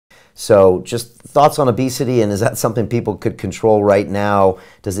So just thoughts on obesity, and is that something people could control right now?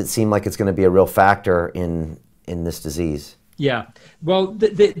 Does it seem like it's going to be a real factor in this disease? Yeah, well,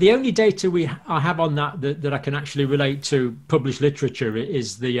 the only data I have on that I can actually relate to published literature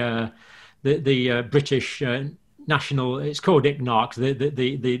is the British National, it's called ICNARC,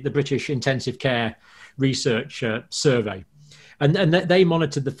 the British Intensive Care Research Survey, and they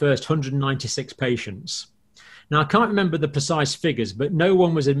monitored the first 196 patients. Now, I can't remember the precise figures, but no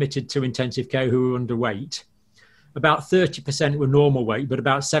one was admitted to intensive care who were underweight. About 30% were normal weight, but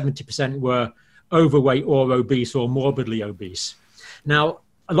about 70% were overweight or obese or morbidly obese. Now,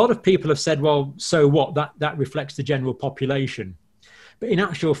 a lot of people have said, well, so what? That reflects the general population. But in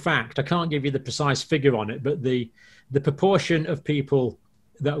actual fact, I can't give you the precise figure on it, but the proportion of people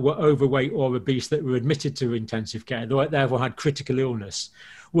that were overweight or obese that were admitted to intensive care, therefore had critical illness,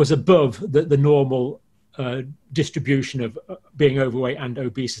 was above the normal distribution of being overweight and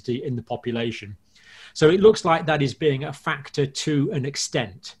obesity in the population. So it looks like that is being a factor to an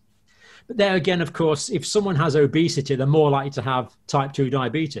extent. But there again, of course, if someone has obesity, they're more likely to have type 2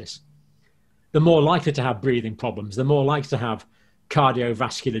 diabetes. They're more likely to have breathing problems. They're more likely to have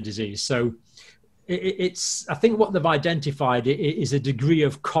cardiovascular disease. So I think what they've identified is a degree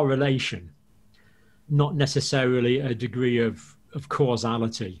of correlation, not necessarily a degree of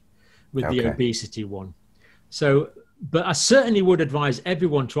causality with the obesity one. So, but I certainly would advise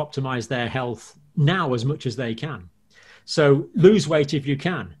everyone to optimize their health now as much as they can. So lose weight if you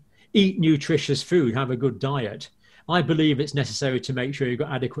can. Eat nutritious food, have a good diet. I believe it's necessary to make sure you've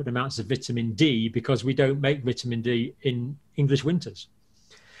got adequate amounts of vitamin D because we don't make vitamin D in English winters.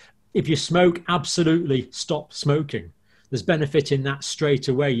 If you smoke, absolutely stop smoking. There's benefit in that straight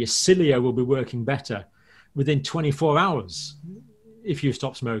away. Your cilia will be working better within 24 hours if you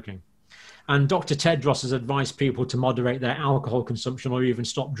stop smoking. And Dr. Tedros has advised people to moderate their alcohol consumption or even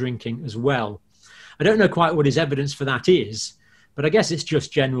stop drinking as well. I don't know quite what his evidence for that is, but I guess it's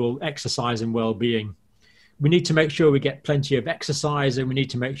just general exercise and well-being. We need to make sure we get plenty of exercise and we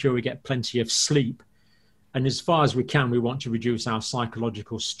need to make sure we get plenty of sleep. And as far as we can, we want to reduce our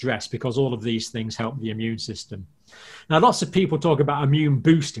psychological stress because all of these things help the immune system. Now, lots of people talk about immune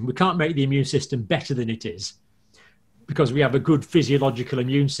boosting. We can't make the immune system better than it is because we have a good physiological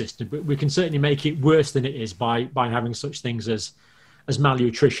immune system, but we can certainly make it worse than it is by having such things as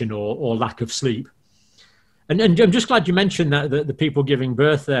malnutrition or lack of sleep. And I'm just glad you mentioned that the people giving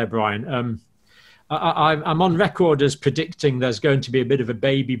birth there, Brian. I'm on record as predicting there's going to be a bit of a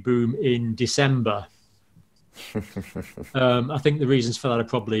baby boom in December. I think the reasons for that are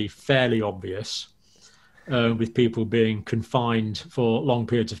probably fairly obvious, with people being confined for long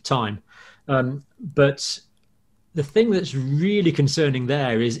periods of time. But the thing that's really concerning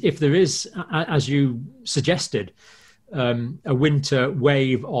there is if there is, as you suggested, a winter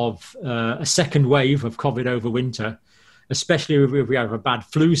wave of a second wave of COVID over winter, especially if we have a bad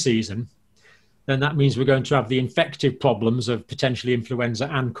flu season, then that means we're going to have the infective problems of potentially influenza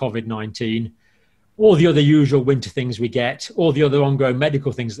and COVID-19, all the other usual winter things we get, all the other ongoing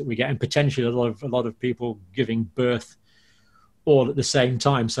medical things that we get, and potentially a lot of people giving birth all at the same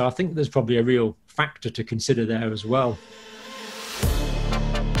time. So I think there's probably a real factor to consider there as well.